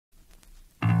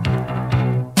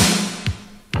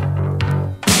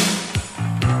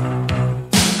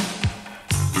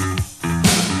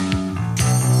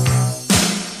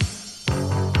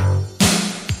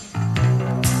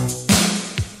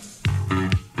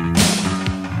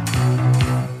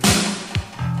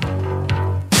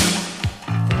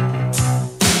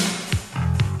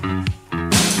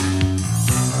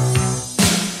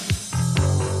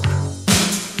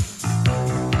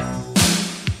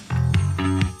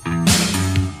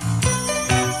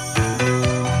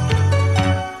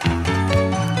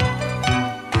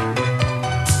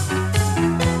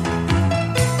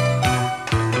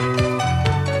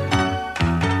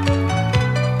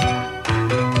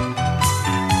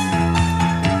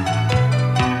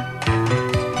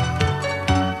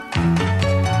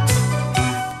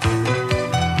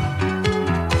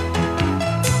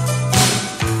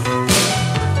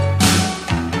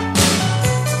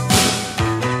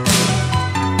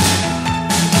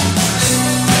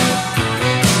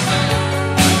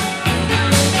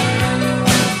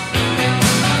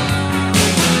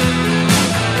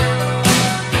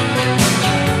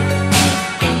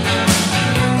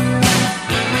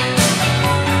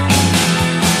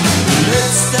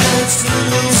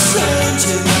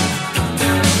Won't you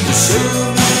dare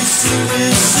to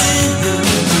me?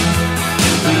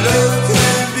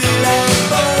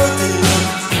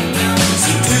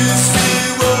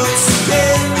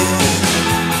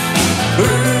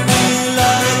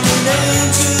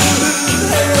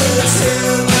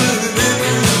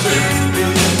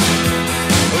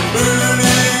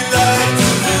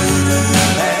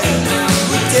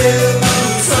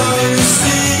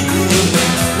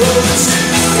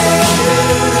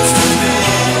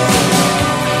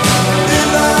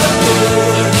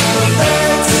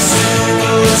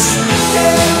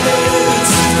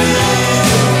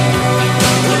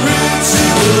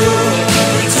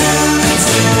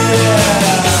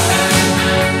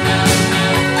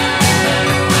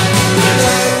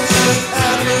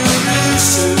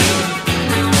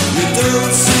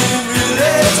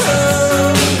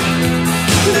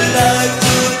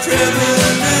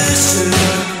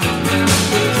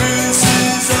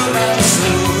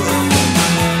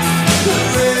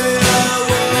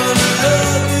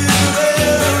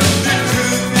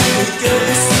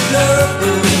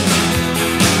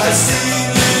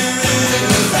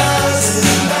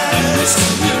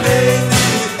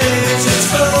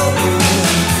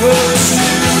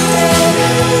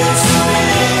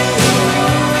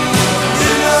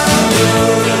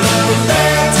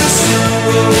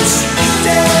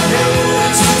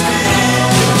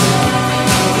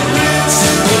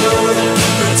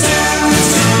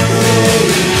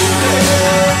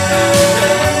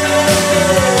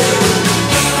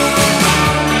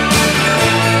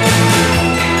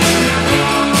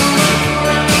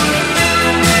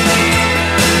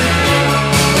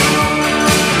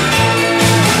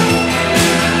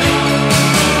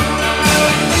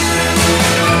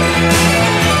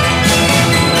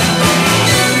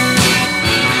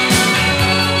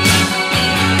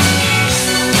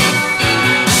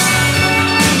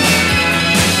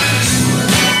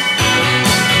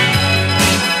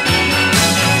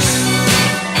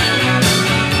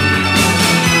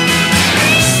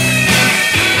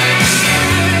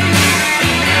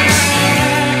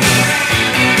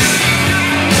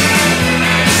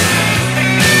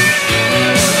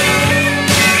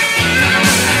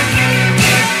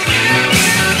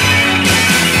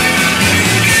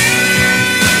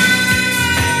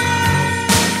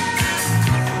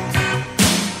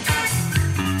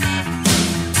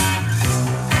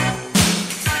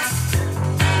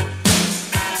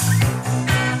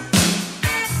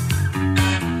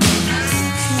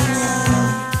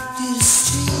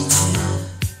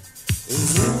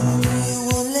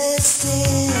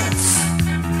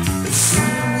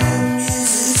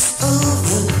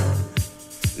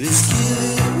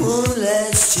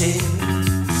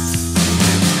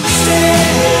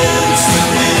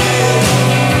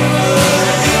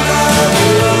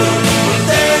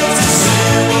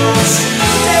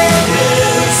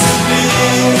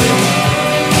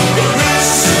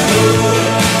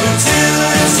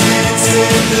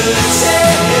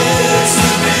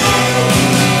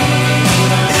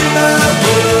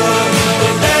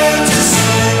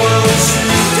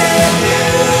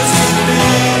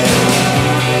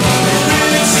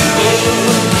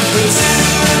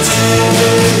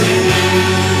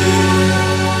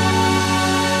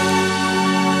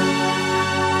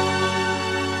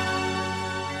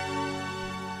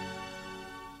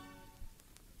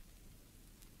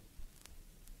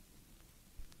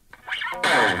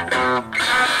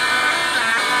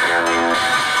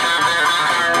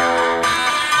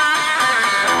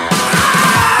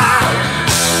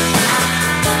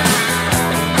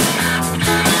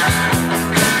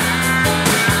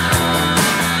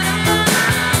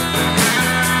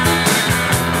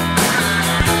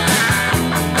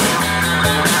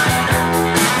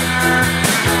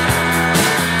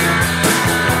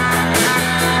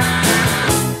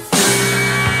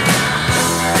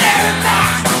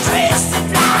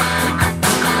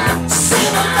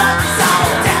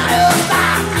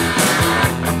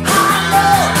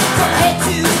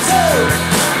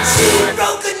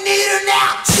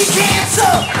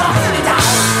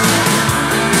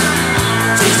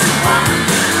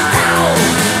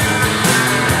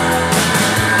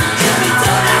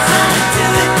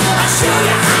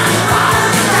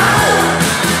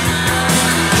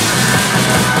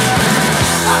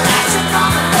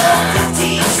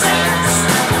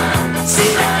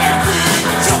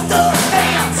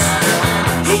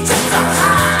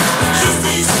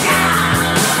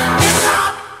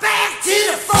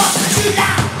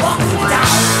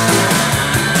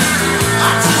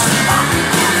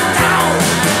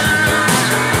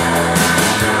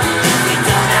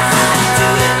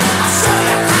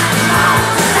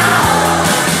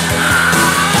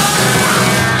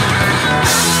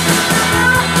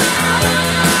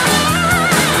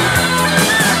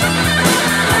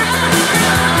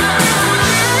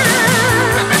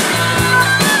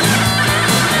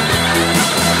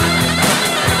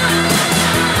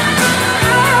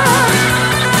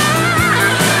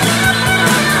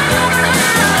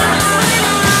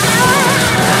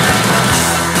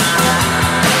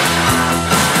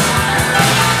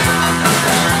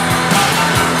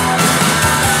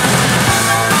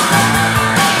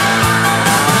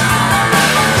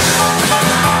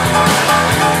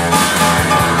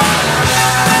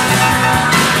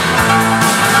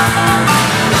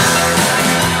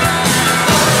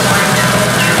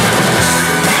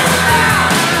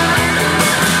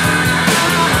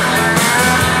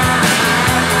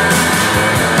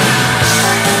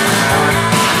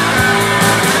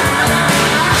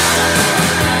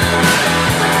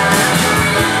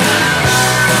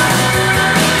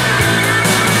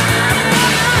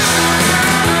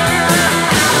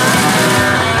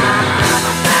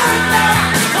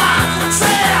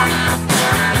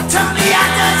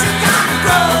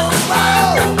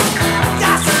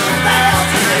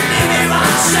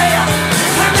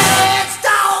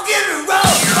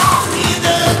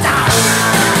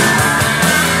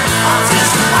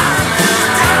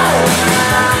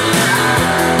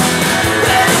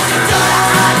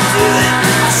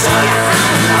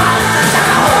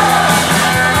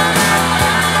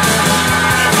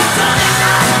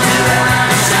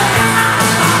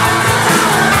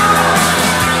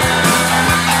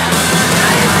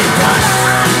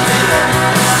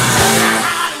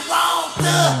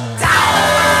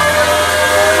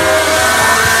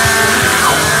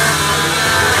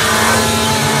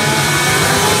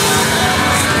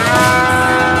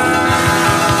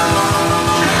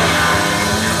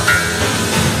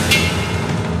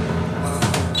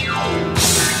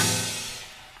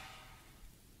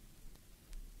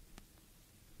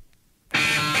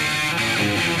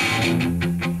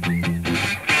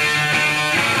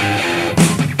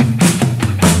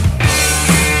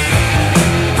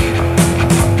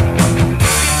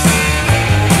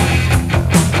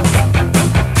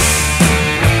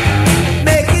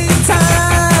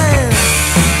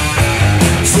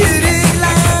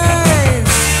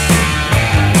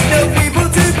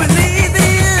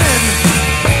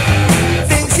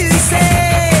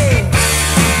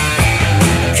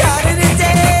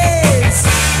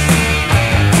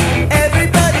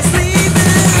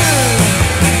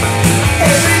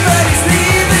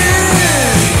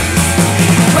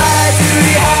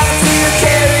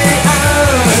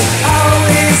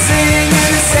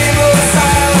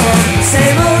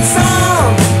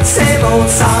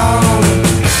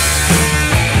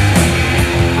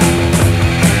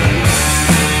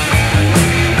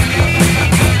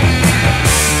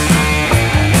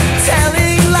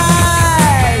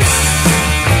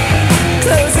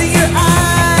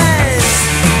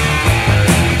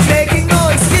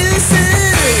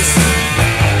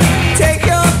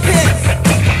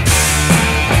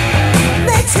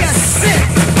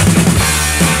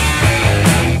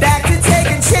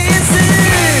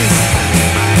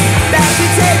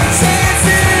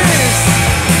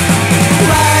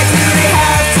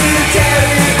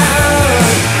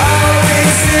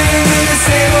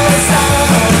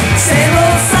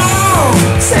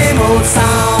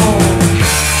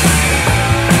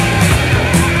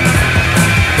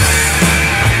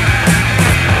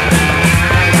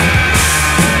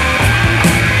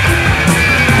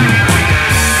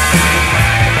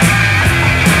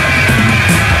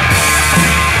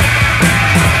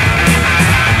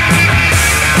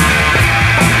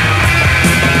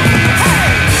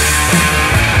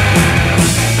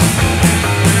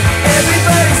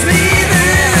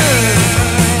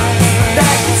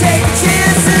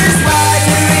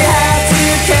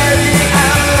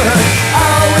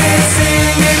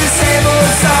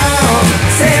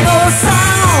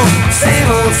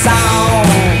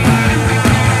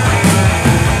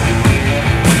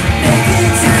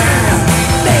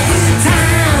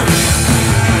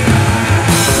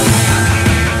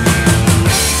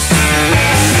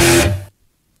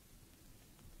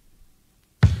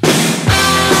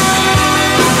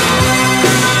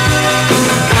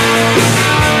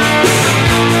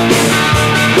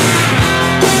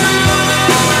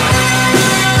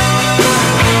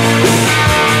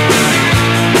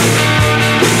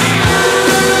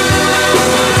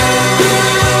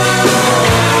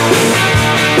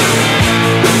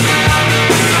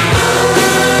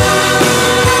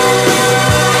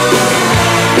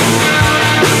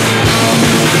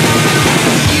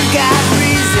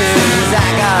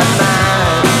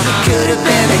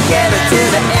 together to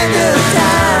the end of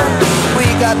time. We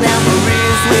got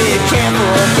memories we can't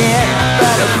forget,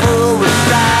 but a fool would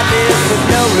fly this with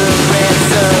no regret.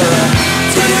 So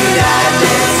tonight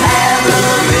let's have a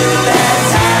real bad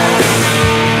time.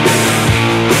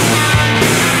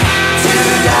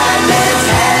 Tonight let's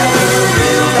have a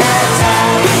real bad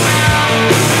time.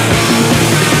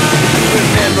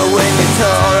 Remember when you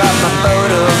tore up my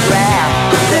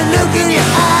photograph? The look in your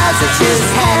eyes, I just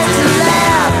had to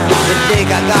laugh. They think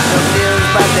I got no feelings,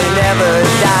 but they never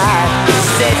died.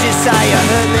 Said you saw you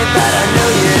hurt me, but I know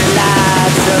you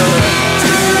lied. So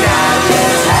tonight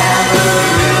let's have a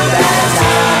real bad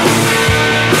time.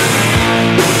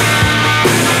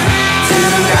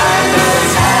 Tonight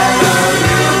let's have a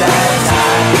real bad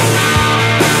time.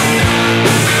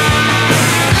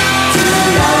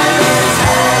 Tonight let's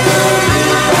have a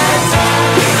real bad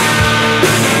time.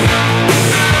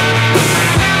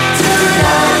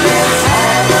 Tonight let's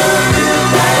have a real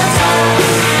bad time.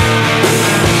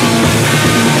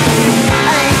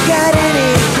 I ain't got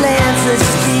any plans or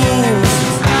schemes.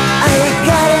 I ain't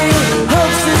got any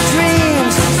hopes or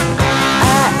dreams.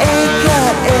 I ain't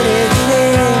got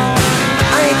anything.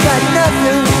 I ain't got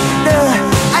nothing. No,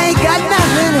 I ain't got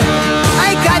nothing. I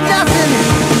ain't got nothing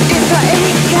if I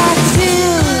ain't got you.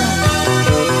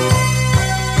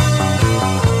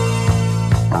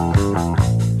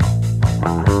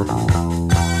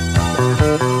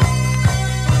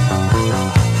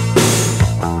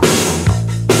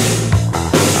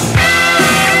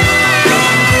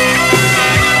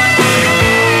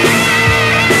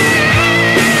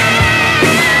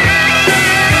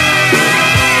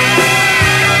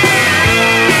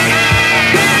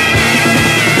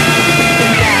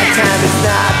 Time is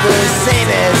not the same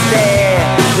as there.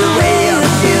 The way you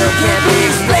feel can't be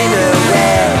explained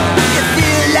away. You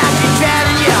feel like you're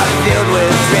drowning, you're filled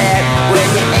with dread. When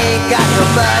you ain't got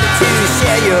nobody to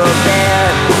share your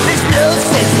bed. There's no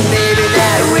sense, baby,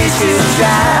 that we should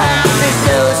try. There's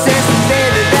no sense,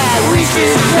 baby, that we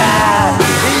should try.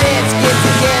 Let's get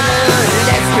together,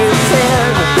 let's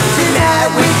pretend.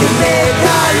 Tonight we can make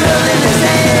our loneliness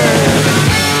end.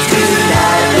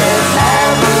 Tonight let's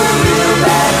have a real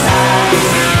bad time.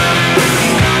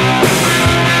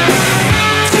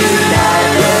 Tonight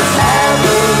let's have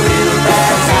a real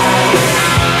bad time.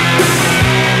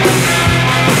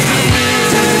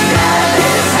 Tonight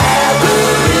let's have a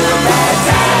real bad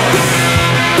time.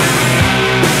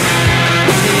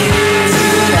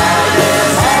 Tonight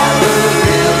let's have a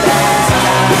real bad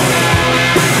time.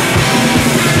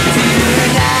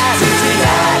 Tonight,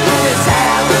 tonight let's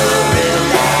have a real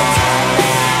bad time.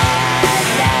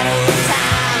 That old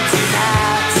time.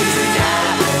 Tonight,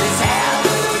 tonight let's have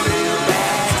a real bad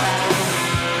time.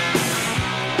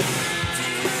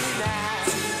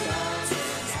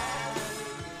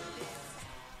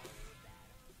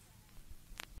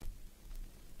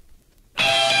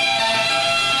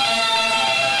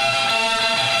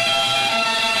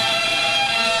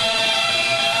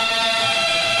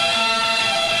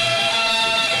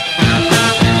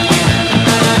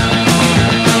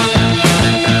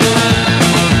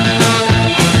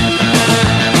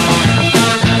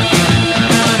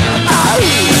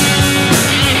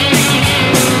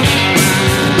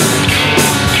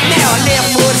 Now I left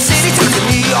Motor City, talking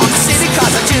New York City,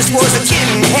 cause I just was a kid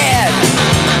in the head.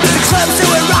 The clubs that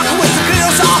were rocking with the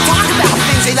girls all talking about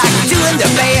things they like to do in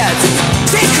their beds.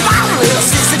 Say, come on, little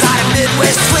sister, got a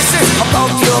Midwest twister. I'll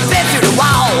bump your bed through the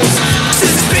walls.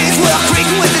 Sister Springs, well,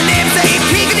 creaking with the names they ain't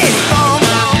peeking in. Boom,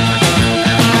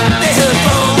 they heard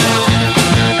boom.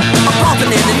 I'm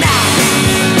bumping in the night.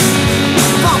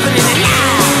 Bumping in the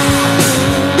night.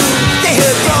 They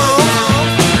heard boom.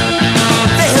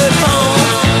 They heard boom.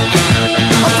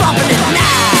 I'm bumping in the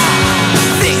night.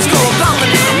 Things go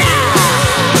bumping in the night.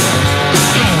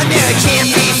 I never can't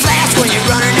be flash when you're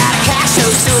running out of cash. So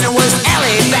soon it was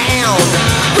LA bound.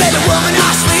 Where the woman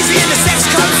are sleazy and the sex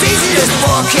comes easy. This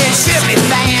boy can't ship me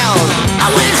found. I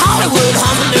went Hollywood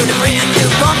humping, learned a brand new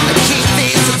bump to keep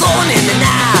things going in the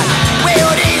night.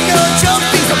 Well, it ain't no joke,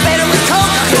 things are better with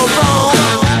coke. I go boom.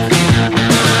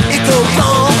 It go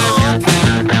boom.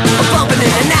 I'm bumping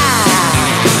in the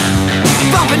night.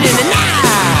 Bumping in the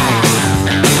night.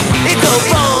 It go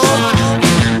boom.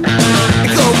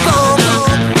 It go boom.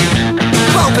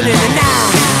 Bumping in the night.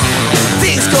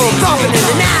 Things go bumping in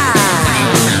the night.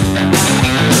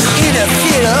 In a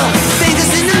fiddle,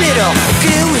 fingers in the middle.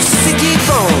 Girl with sticky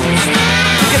bones.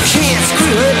 You can't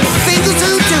screw it.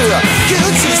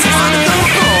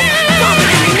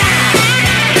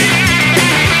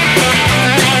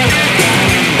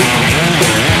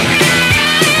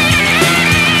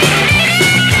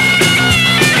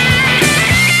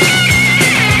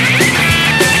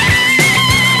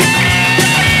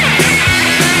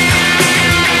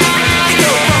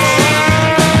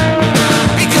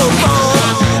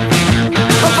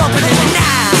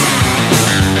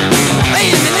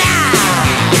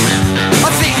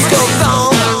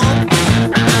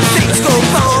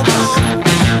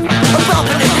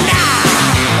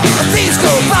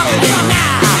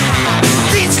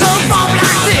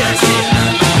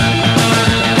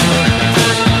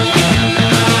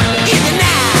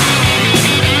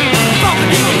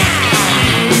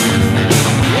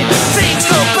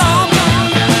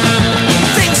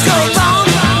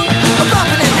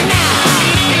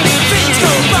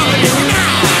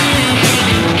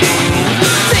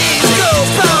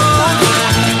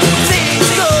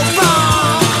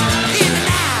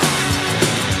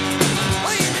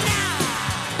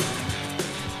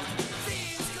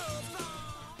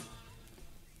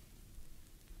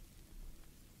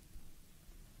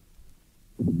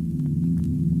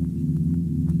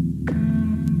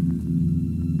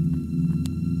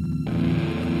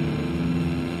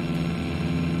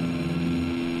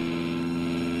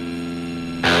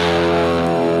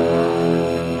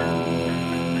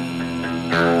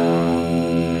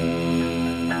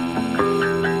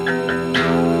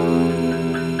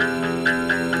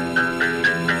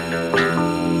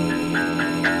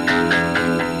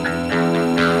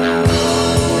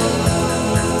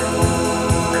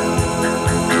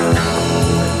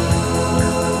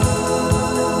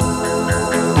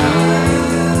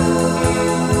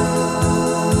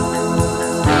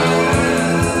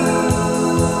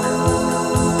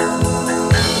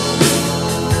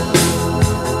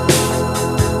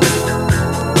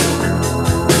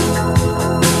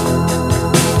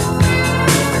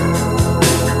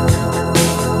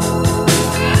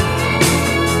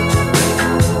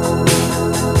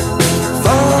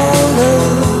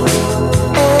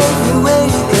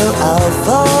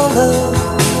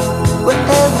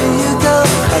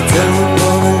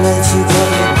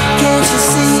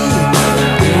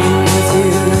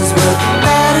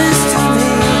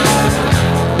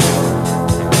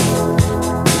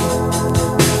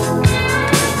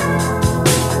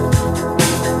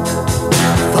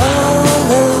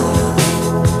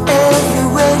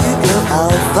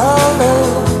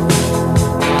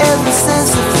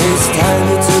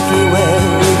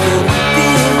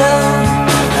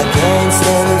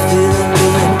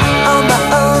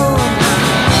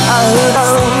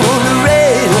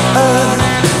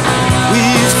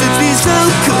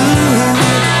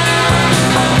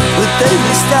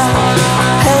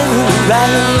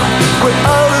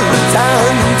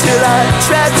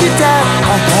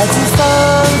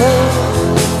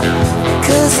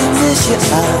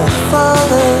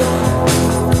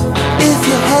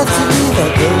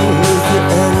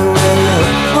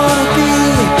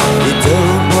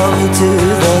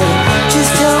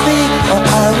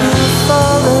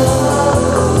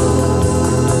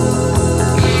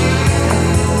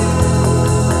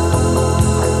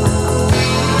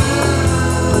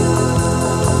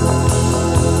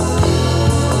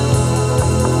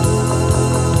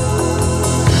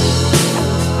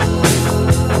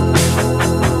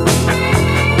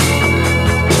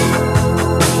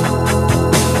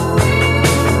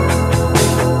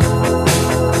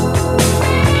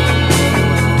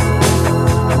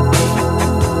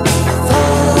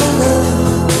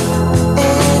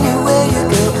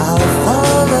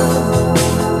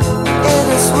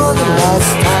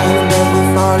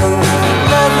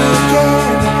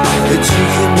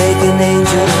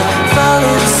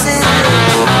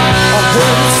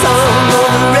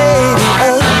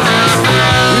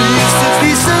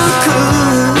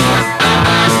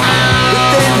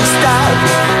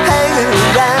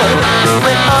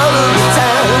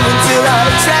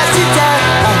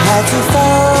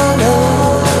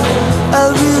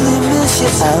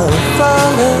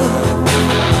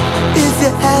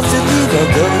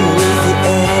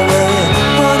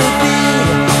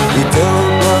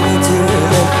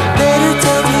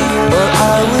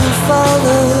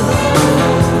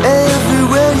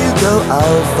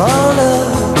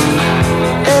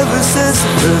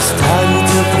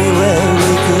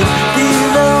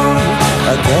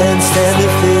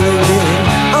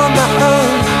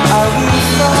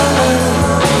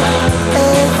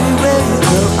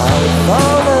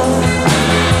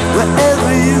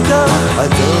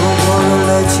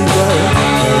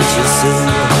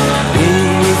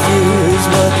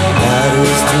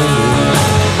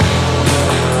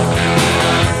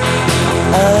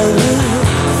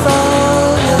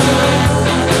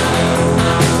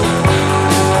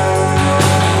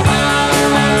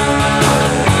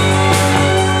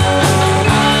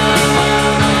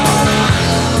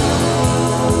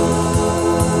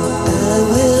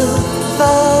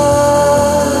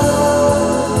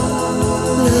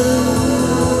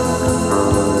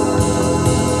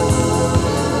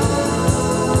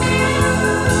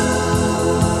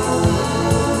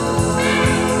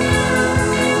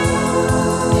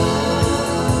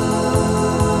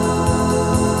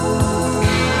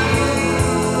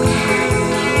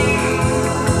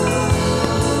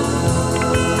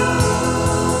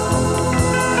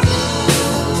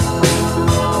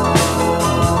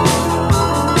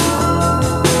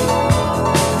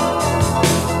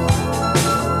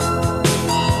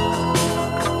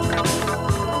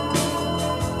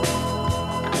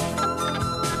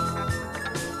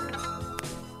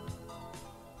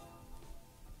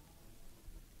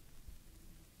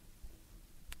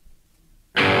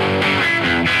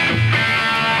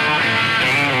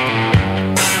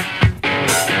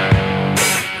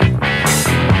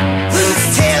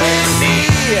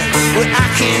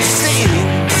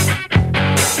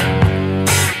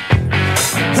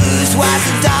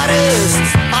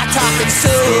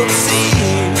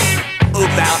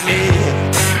 about me.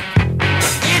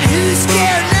 And who's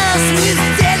scaring us with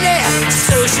deadly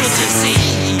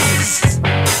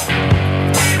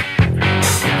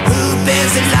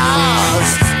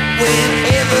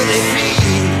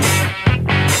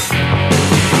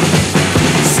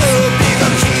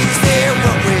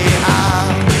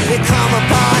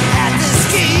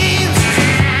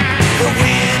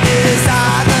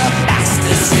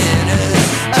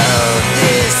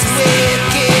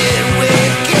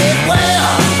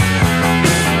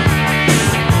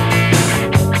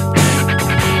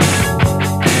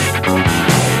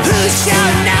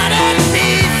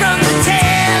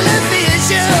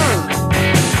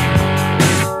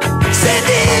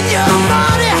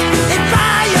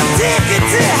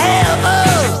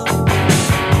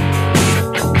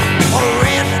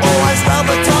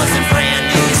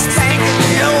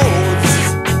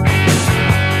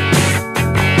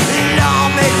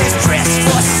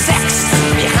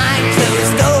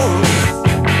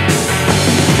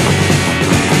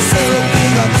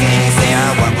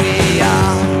what we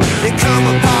are. They come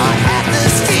apart at the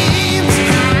schemes.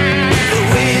 The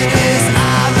winners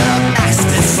are the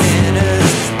master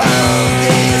sinners of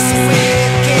this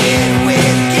wicked,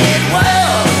 wicked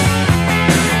world.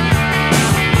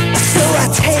 So I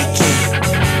take it.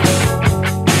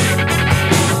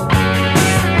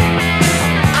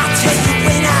 I take it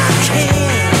when I can.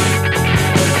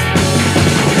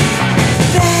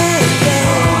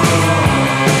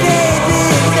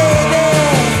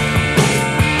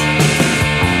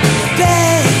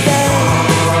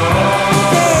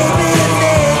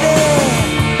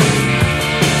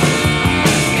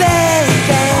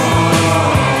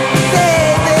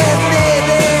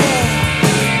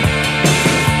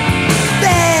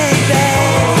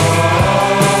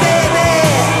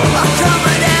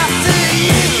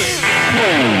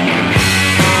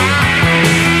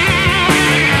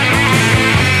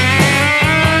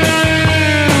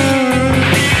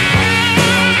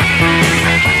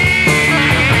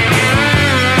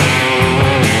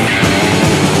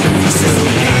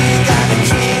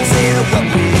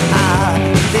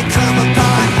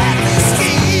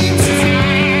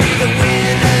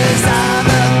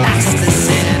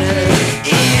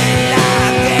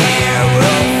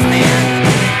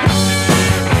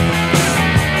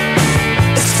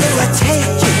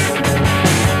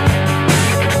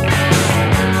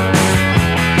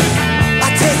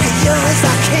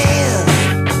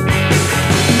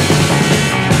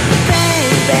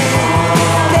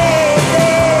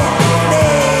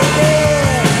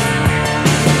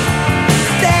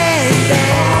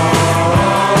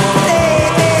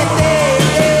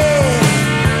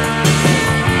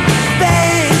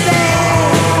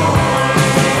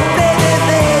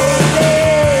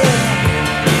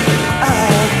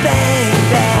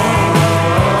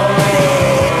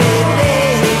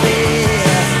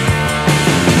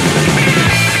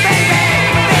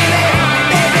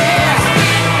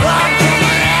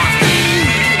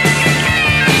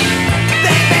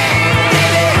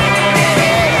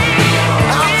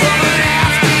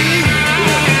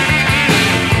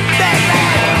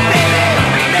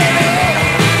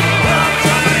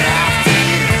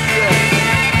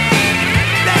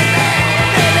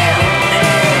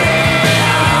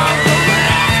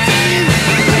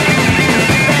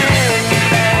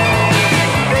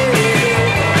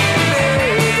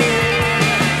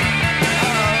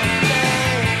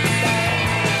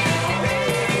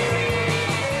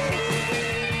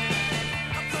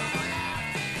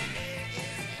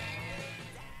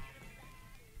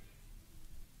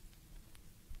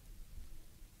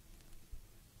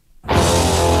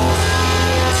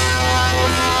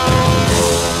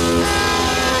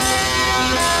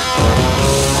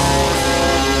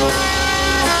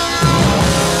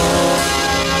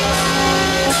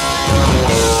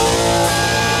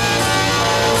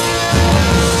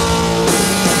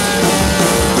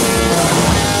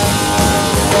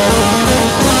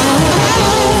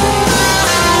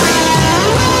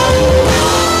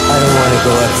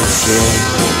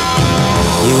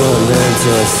 You won't learn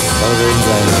till it's over and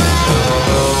done.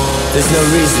 There's no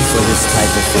reason for this type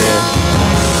of fear,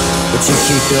 but you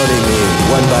keep building me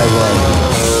one by one.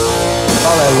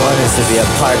 All I want is to be a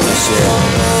partnership.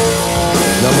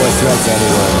 No more threats to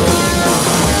anyone.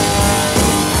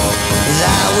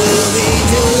 That will be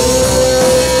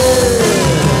good.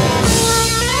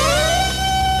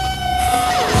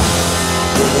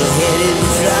 Go ahead and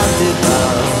drop the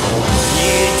bomb.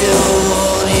 You don't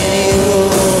want anyone.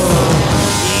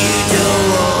 You don't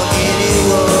want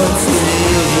anyone to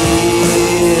live.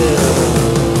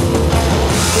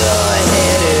 Go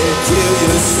ahead and kill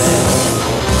yourself.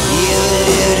 You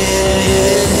live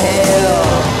in hell.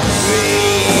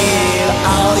 Breathe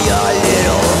all your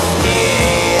little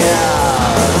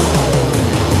hell.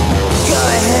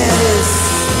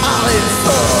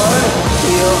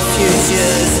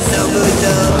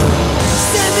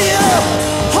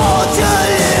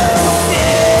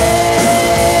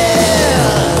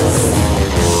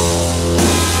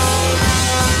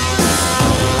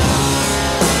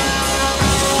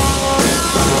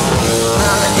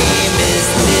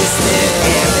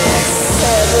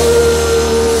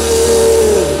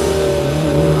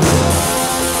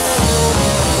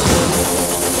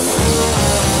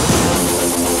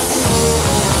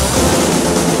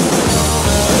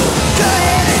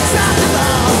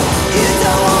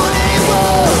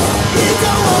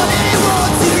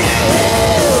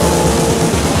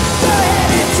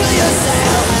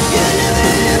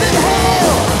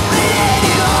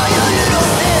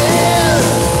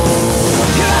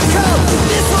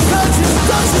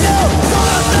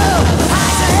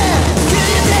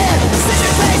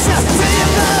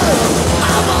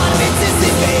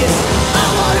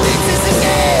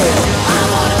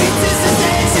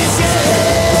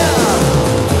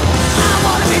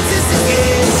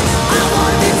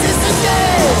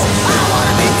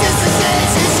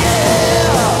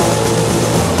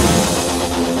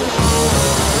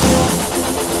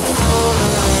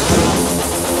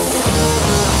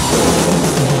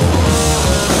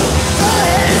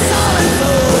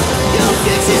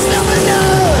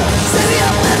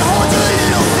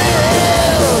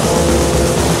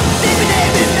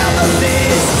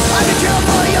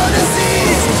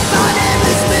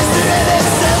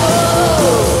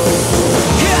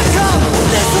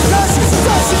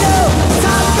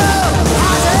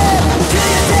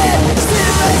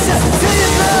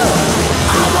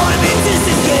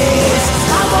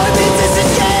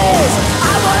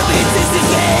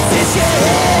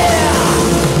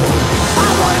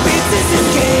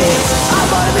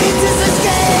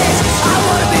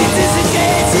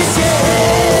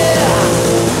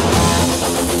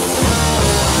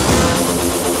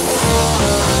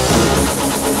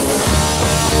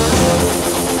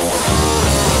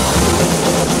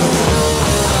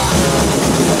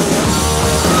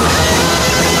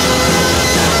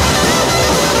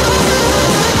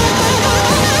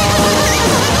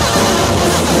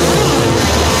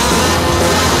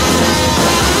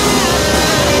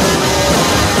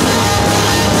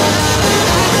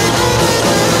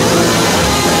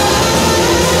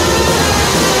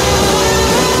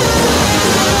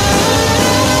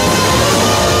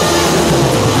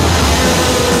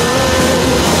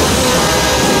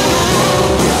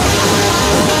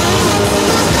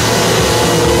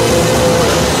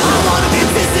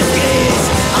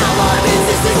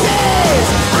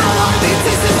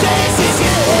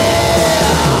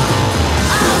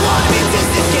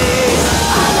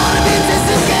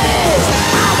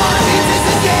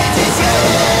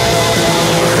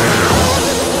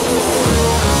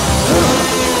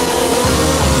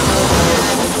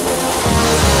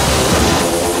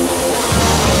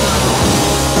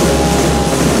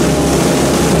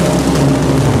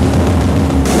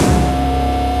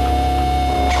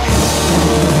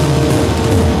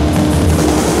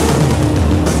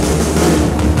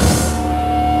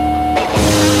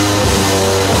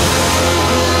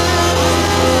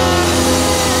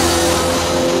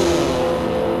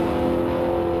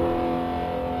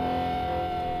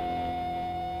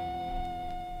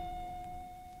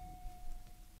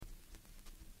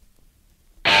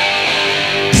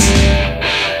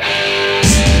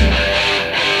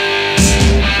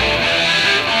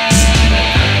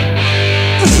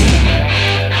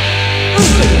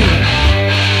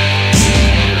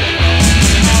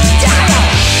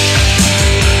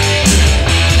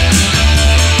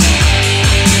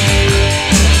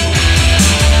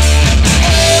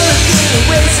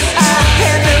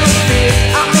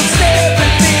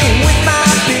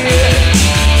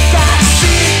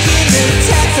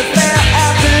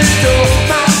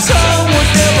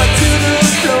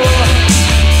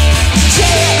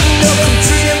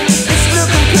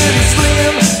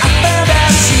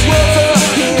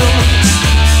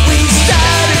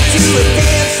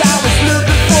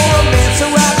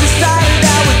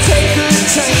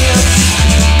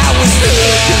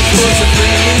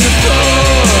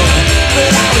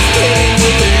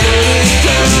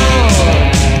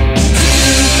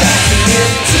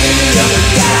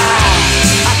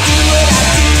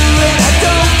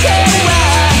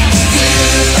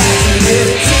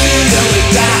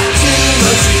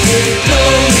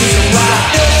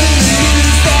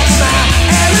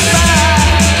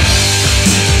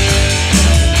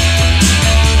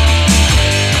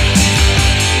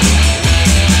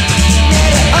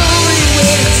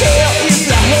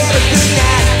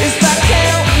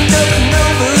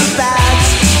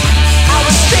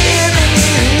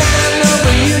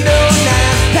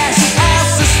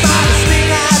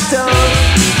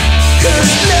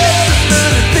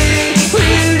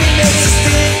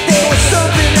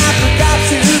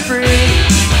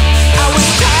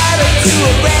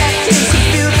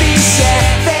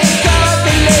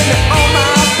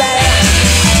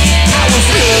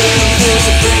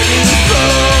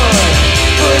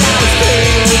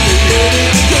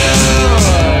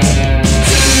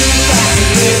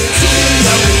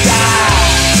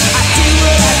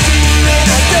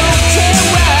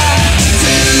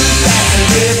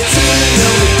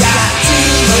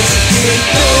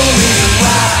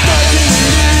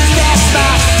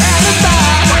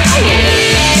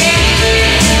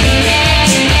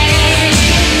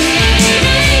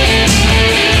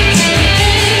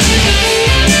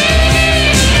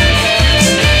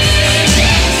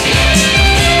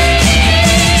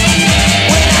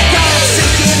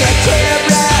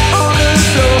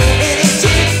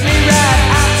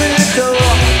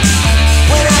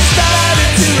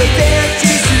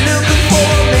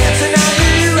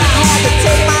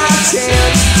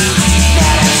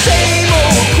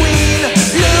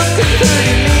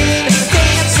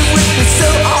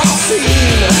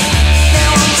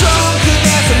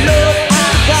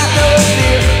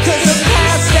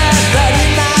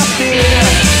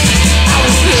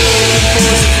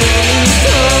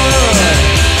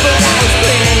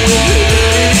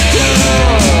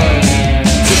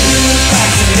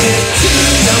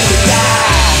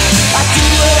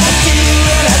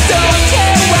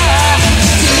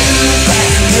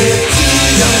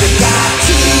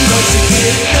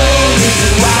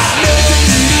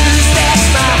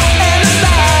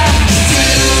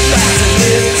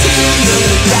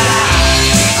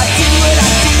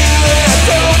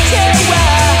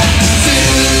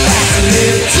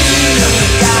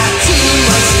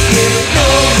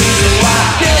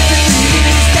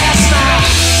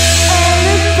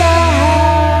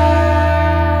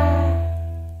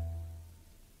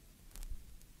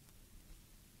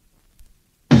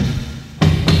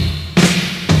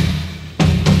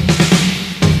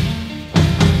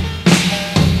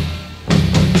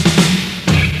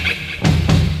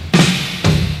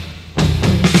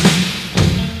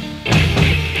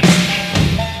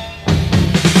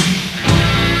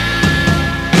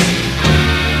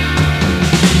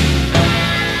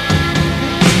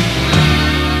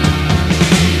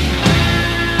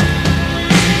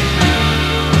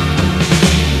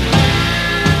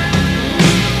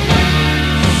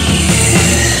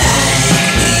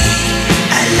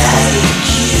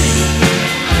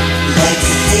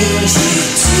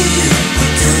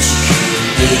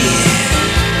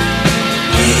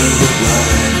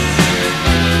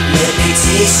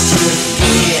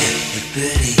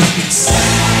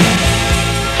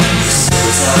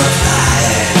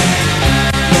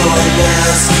 one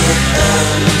else can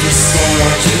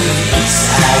understand your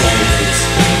desires.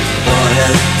 Born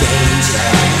of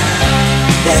danger,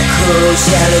 that cold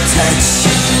shallow touch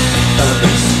of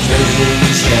a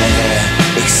stranger.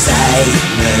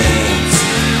 Excitement,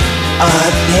 our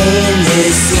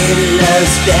painless in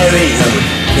love's burial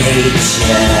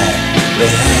nature.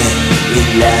 With her we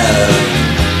love,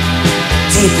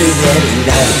 deeper than a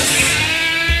knife.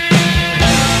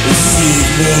 Receive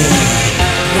me,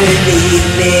 relieve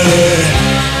me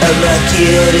of my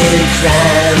guilt and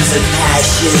crimes of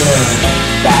passion.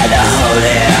 By the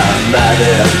Holy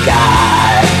Mother of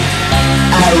God,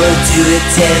 I will do it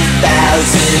 10,000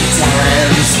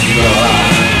 times more.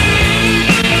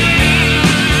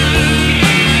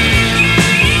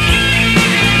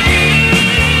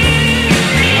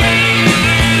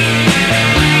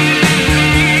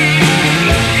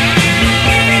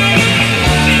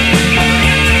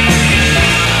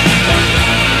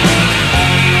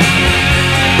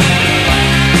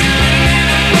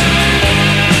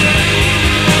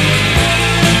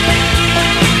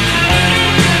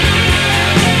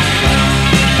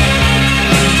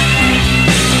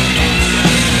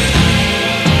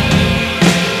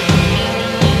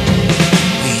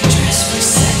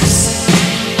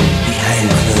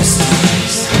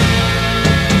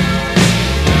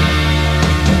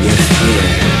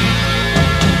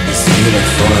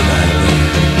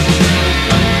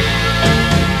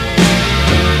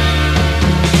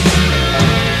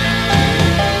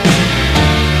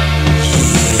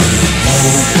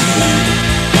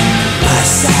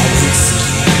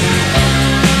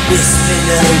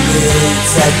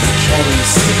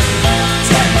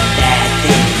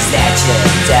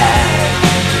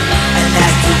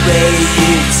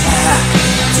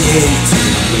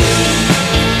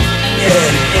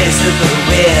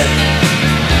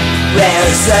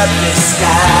 Up the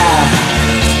sky,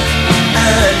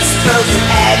 unspoken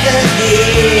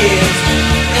agonies,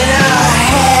 and our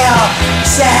hell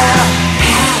shall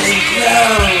howl and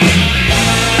grow.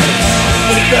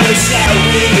 And both shall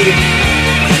weep,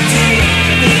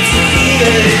 we do feel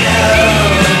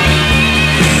alone.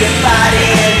 Your body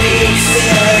leaps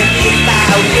beneath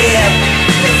my whip,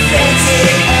 the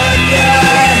fainting on your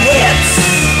hips.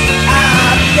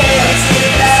 Our guilty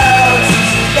loves,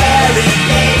 very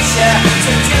nature.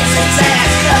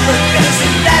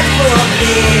 That will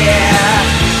be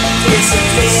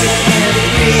discipline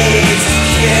and breeds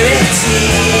purity.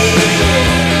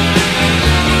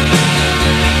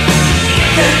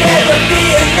 There'll never be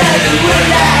another one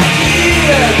like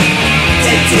you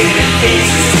to do the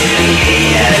things we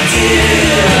do.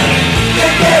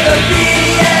 There'll never be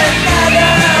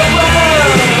another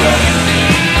one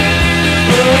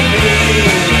for me.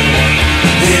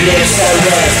 The lips are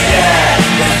restaurant,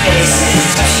 the faces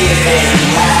pure and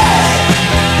white.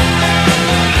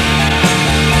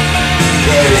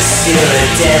 There is still a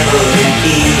devil in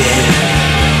Eden,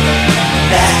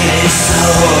 back in his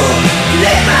soul.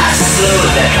 Let my soul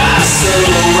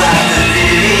wipe the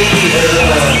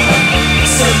reveal.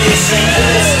 Submission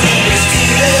of the demons to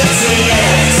the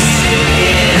dance.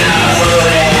 In a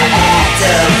holy act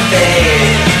of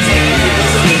faith,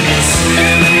 this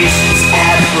revolution's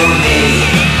out for me.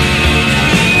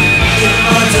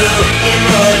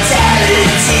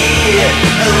 Immortality,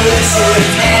 a worship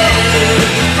and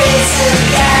the face of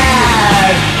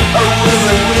God. A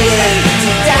woman willing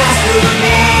to die for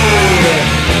me.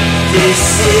 This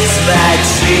is my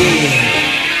dream.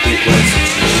 It was a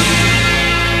dream.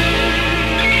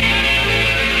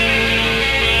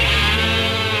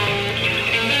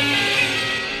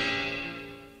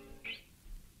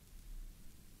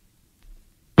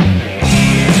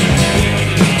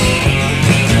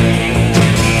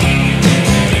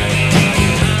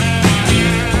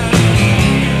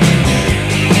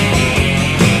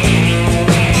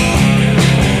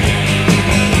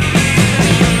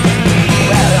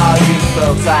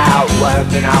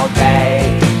 Working all day,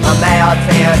 my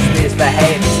maltents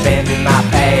misbehaving, spending my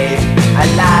pay. I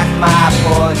like my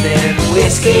poison,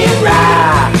 whiskey and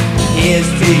rye. Here's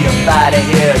to your body,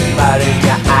 here's blood in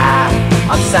your eye.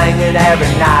 I'm singing every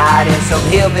night in some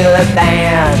hillbilly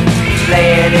band,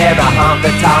 playing every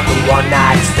honky-tonk with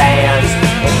one-night stands.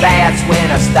 And that's when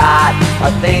I start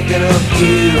thinking of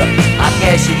you. I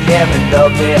guess you never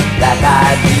loved me like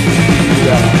I do.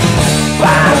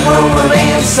 Fine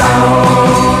woman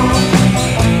song,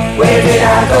 where did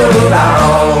I go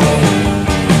wrong?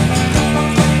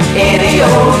 Any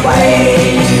old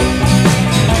way,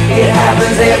 it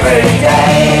happens every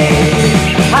day.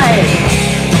 Hey!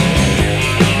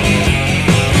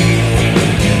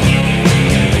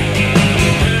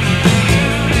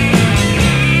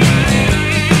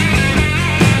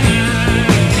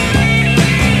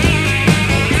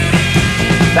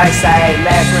 They say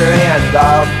liquor and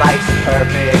love makes a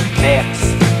perfect mix.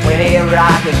 When you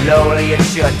rock and roll, it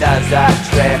sure does the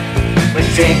trick. When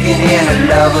drinking and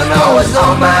loving always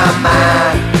on my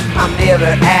mind, I'm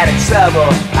never out of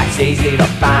trouble, that's easy to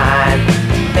find.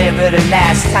 Remember the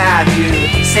last time you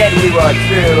said we were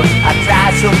through? I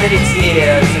cried so many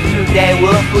tears and threw that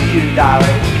word for you,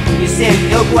 darling. You said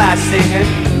no go out singing,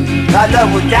 our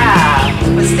love will die,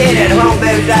 but staying at home,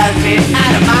 baby, drives me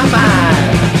out of my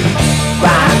mind.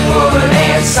 Fine woman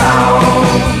and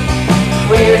song,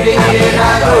 where did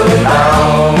I go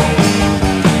wrong?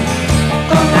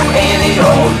 Not any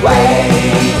old way,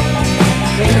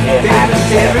 it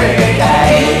happens every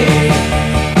day.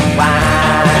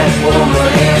 Fine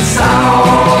woman and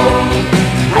song,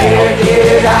 where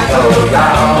did I go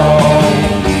wrong?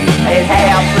 It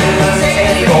happens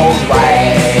any old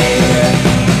way.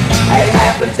 It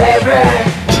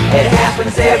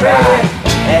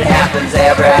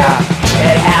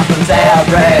happens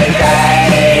every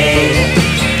day.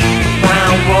 My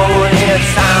woman and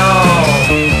song,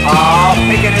 all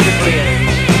picking in the clear.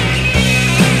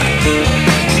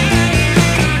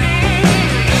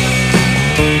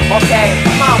 Okay,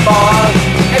 come on, boys,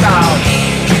 come on.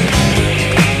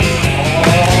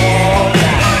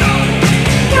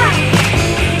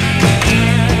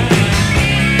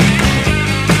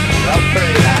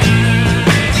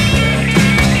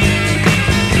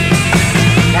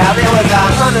 Now there was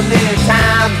 100 million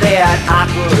times that I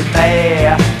could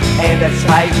bear, and the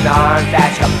trading arms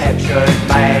that your pictures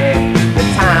made. The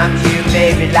times you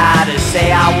made me lie to say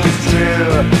I was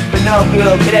true, but no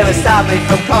girl could ever stop me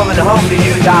from coming home to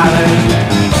you, darling.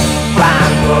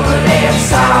 Blind woman and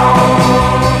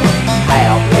song,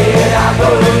 how did I go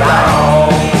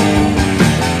wrong?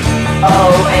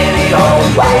 Oh, any old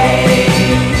way,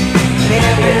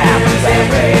 it happens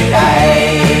every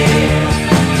day.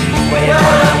 When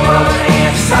I'm woman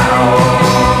and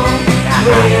song,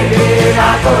 where did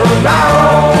I go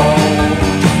wrong?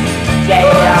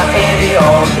 Yeah, any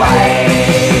old way.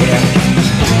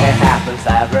 It happens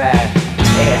every,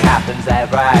 it happens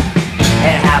every,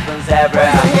 it happens every,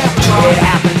 it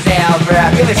happens every.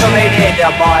 Give me some AD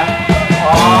there, boy.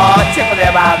 Oh, tickle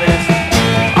them babies.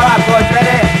 Alright, boys,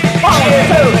 ready? 1,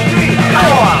 2, 3,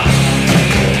 4.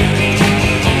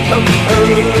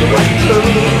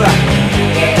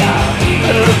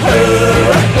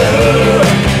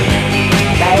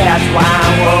 That's why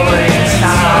I'm woman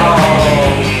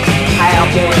song. How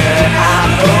can I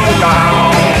go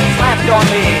wrong? Slapped on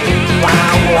me. Why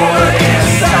I'm woman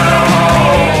song.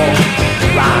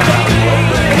 Why I'm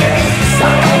woman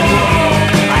song.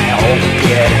 How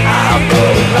can I go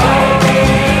wrong?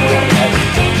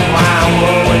 Why I'm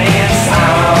woman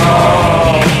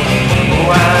song.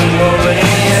 Why I'm woman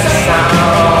song.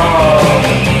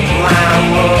 Why I'm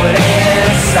woman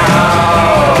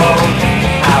song.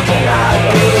 How can I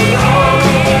go wrong?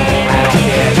 How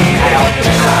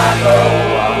can I go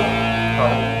wrong?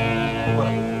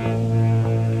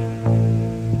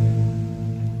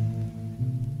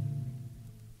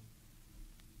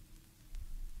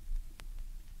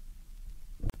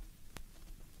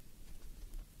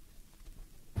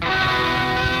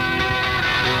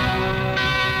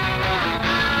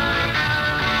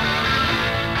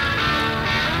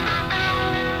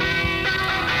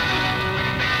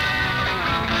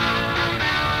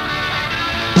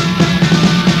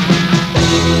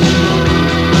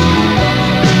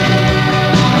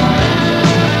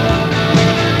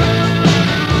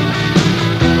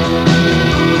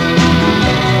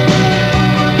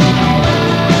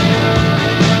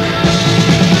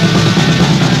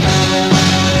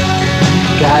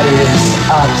 God is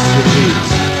obsolete.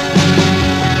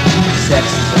 Sex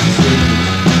is obsolete.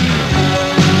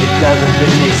 It doesn't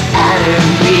really out of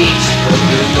reach for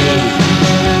me.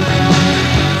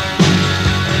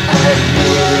 A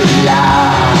new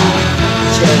law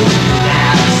chosen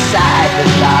outside the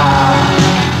law,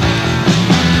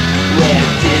 where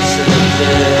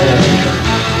disobserved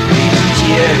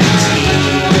purity.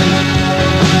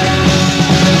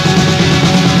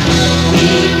 We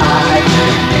are the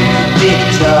new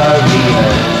Victorians.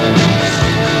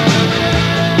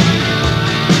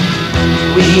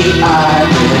 We are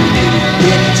the new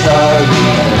Victorians.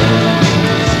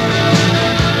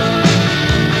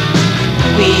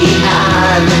 We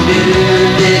are the new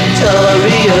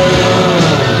Victorians.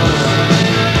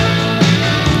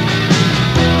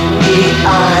 We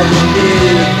are the new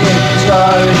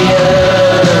Victorians.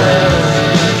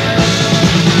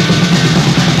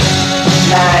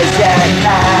 Lies and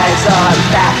lies are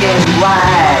black and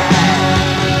white,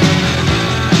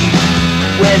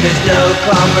 where there's no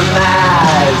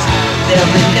compromise,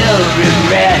 there'll be no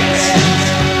regrets.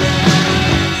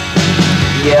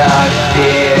 Your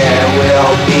fear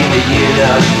will be the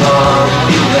uniform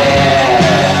we wear.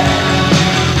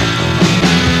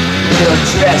 We'll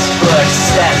dress for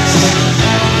sex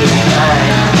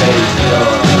behind closed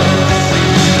doors.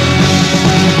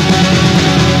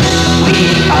 We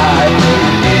are the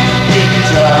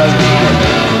Victorians.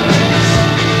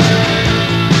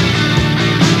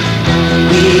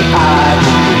 We are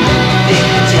the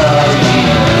Victorians.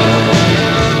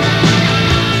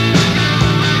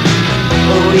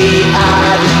 We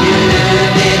are the new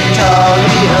Victorians.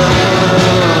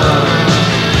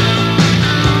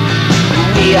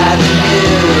 We are the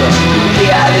new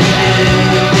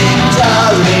Victorians.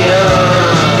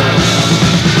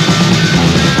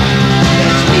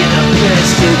 Let's be the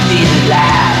first to be the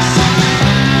last.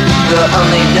 We'll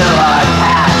only know our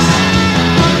past.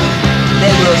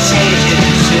 Then we'll change it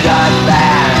and shoot our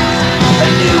fast. A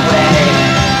new way,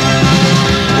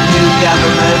 a new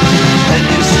government, a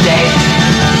new state.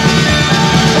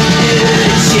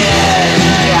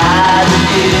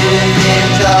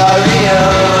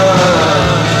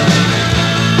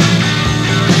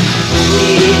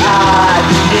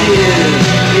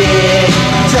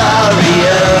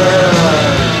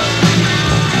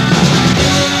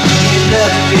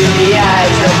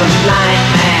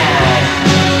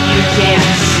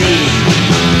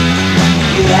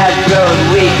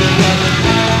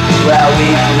 Well,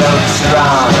 we've grown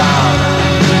strong.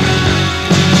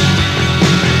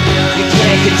 You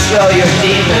can't control your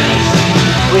demons.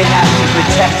 We have to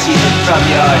protect you from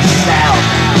yourself.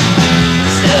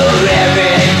 So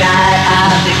every night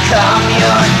I'll become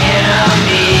your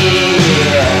enemy.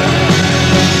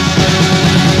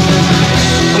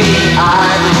 We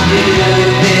are the new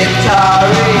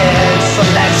Victorians.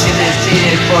 Selection is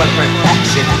needed for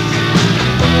perfection.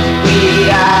 We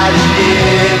are the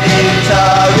new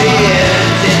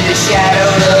Victorians in the shadow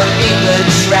of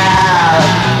England's shroud.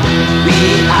 We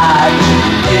are the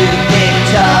new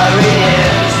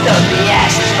Victorians of the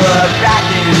ashes for a bright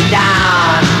new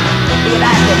dawn. We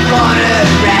light the corner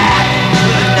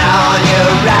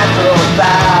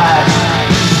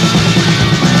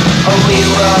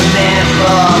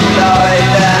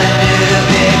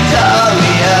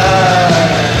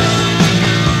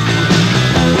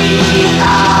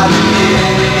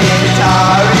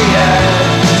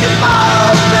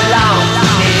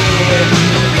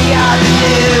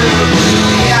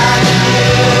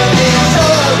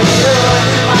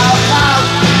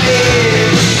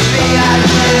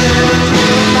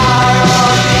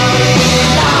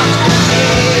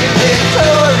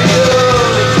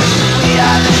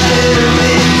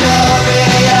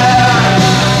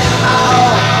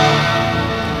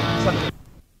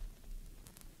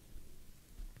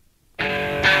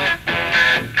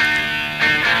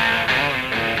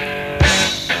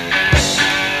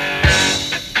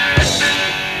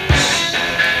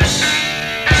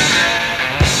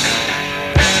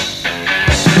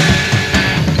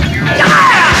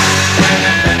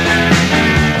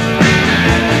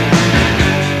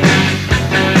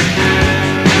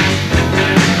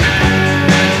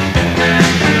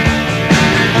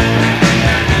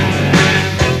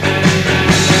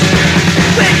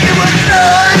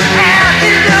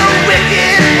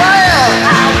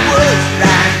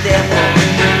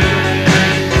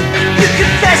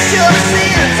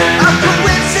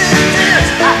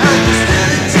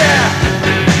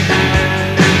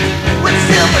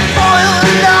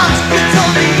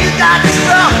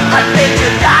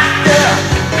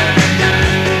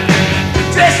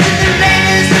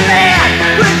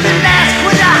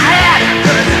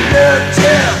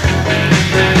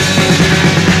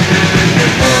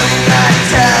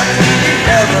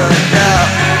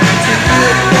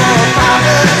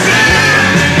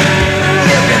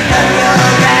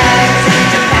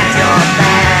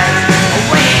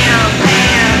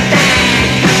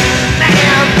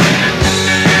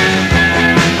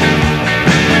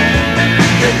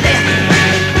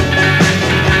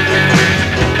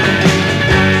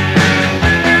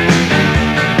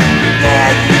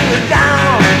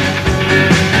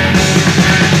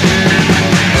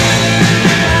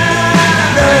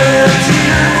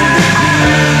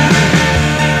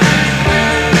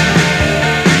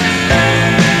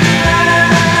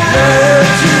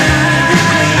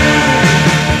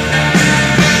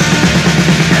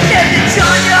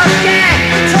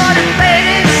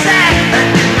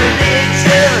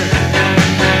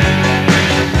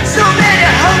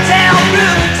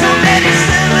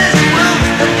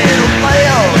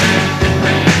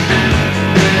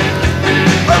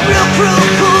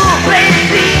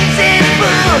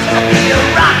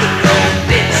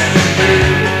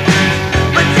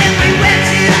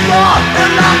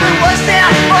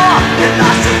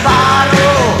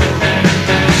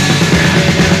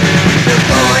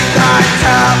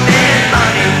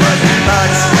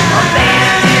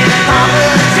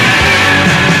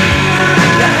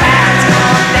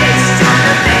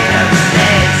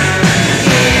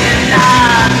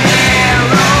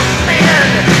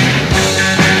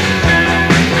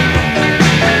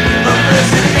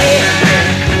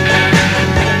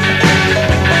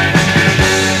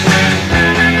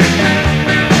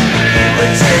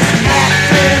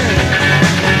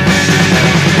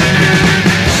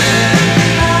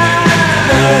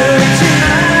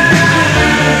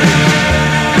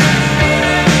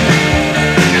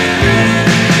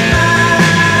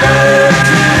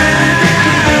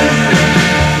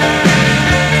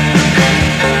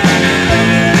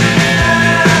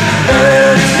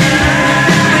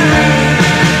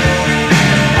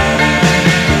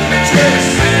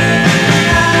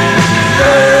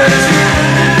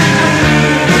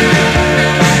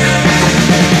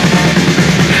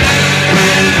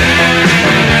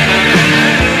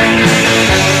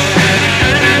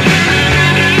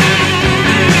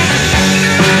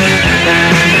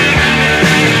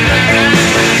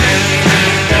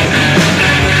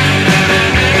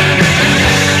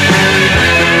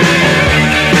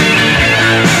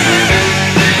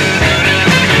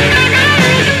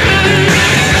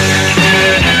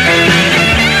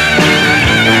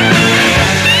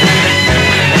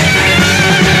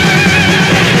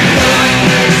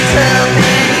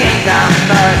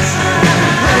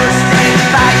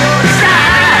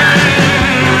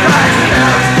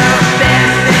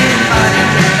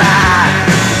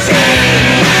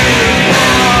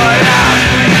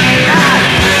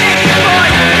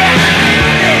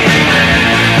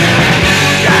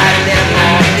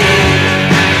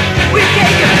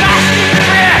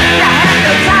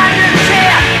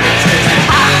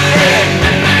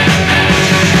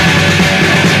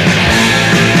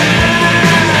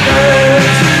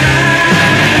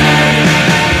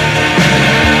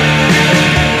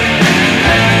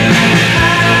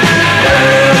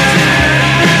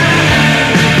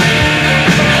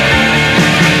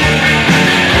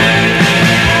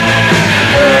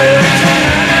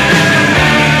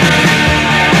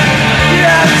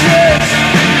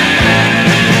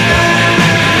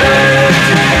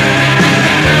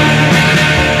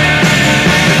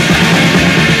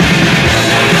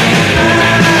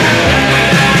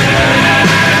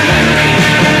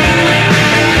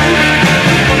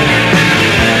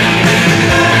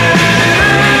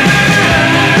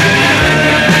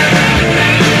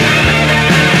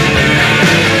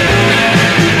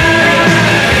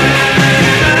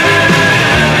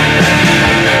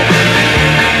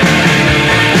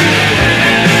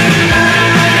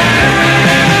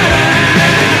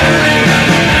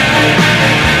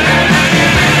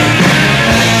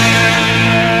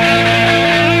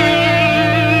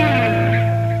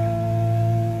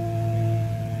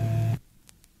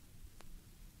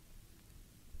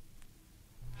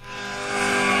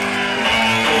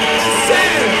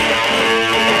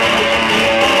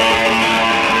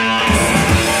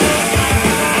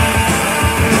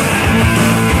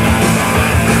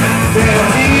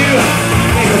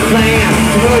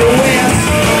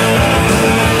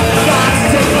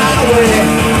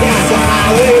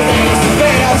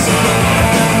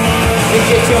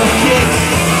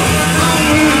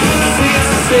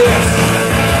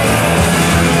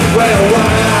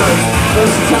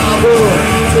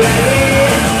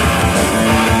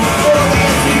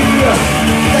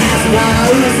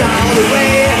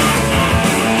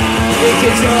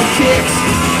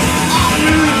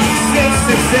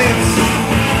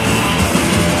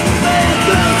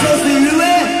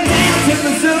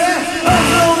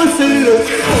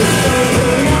Six,